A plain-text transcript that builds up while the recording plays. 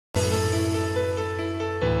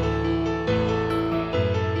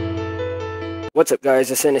What's up, guys?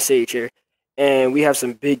 It's Sage here, and we have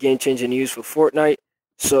some big game-changing news for Fortnite.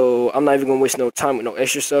 So I'm not even gonna waste no time with no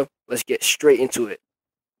extra stuff. Let's get straight into it.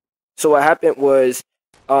 So what happened was,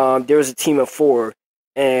 there was a team of 4,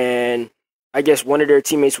 and I guess one of their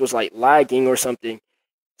teammates was like lagging or something.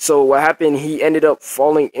 So what happened? He ended up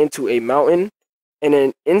falling into a mountain, and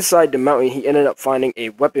then inside the mountain, he ended up finding a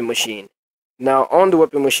weapon machine. Now on the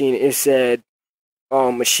weapon machine, it said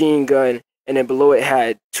machine gun, and then below it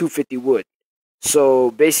had 250 wood. So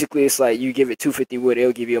basically, it's like you give it 250 wood,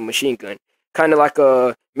 it'll give you a machine gun, kind of like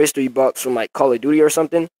a mystery box from like Call of Duty or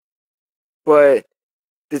something. But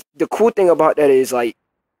the cool thing about that is, like,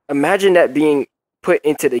 imagine that being put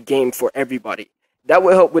into the game for everybody. That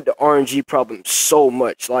would help with the RNG problem so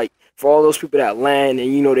much. Like, for all those people that land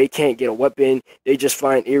and they can't get a weapon, they just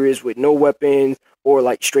find areas with no weapons or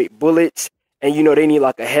like straight bullets, and they need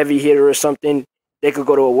like a heavy hitter or something. They could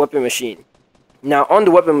go to a weapon machine. Now on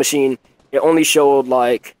the weapon machine, it only showed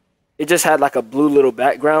like, it just had like a blue little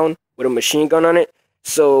background with a machine gun on it.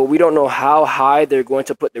 So we don't know how high they're going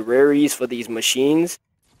to put the rarities for these machines.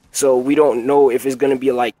 So we don't know if it's going to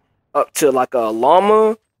be like up to like a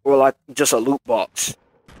llama or like just a loot box.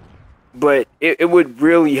 But it would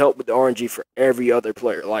really help with the RNG for every other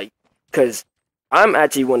player. Like, because I'm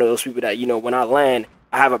actually one of those people that, when I land,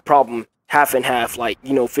 I have a problem half and half, like,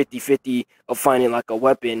 50-50 of finding like a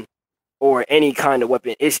weapon or any kind of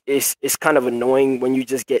weapon. It's kind of annoying when you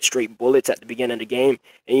just get straight bullets at the beginning of the game,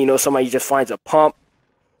 and somebody just finds a pump,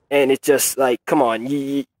 and it's just like, come on,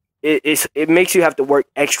 it makes you have to work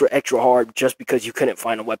extra hard just because you couldn't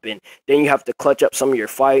find a weapon. Then you have to clutch up some of your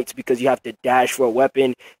fights because you have to dash for a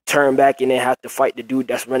weapon, turn back, and then have to fight the dude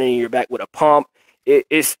that's running in your back with a pump.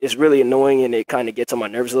 It's really annoying, and it kind of gets on my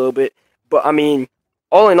nerves a little bit. But I mean,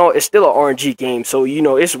 all in all, it's still an RNG game, so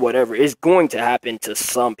it's whatever. It's going to happen to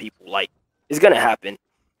some people. Like, it's gonna happen.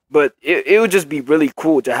 But it would just be really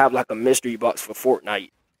cool to have like a mystery box for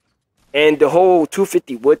Fortnite. And the whole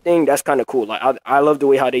 250 wood thing, that's kind of cool. Like, I love the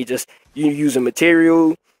way how they just, you use a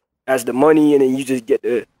material as the money, and then you just get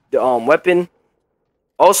the weapon.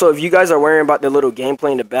 Also, if you guys are worrying about the little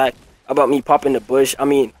gameplay in the back about me popping the bush, I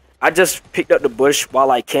mean, I just picked up the bush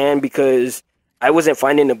while I can because I wasn't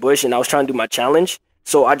finding the bush and I was trying to do my challenge.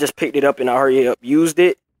 So I just picked it up and I hurried up, used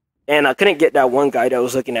it. And I couldn't get that one guy that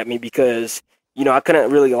was looking at me because, I couldn't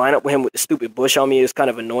really line up with him with the stupid bush on me. It was kind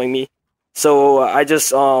of annoying me. So I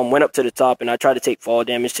just went up to the top and I tried to take fall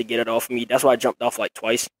damage to get it off of me. That's why I jumped off like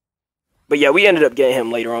twice. But yeah, we ended up getting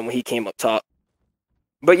him later on when he came up top.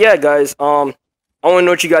 But yeah, guys, I want to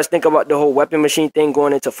know what you guys think about the whole weapon machine thing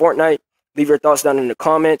going into Fortnite. Leave your thoughts down in the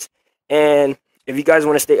comments. And if you guys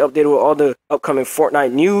want to stay updated with all the upcoming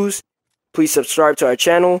Fortnite news, please subscribe to our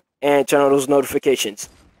channel and turn on those notifications.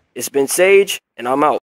 It's been Sage, and I'm out.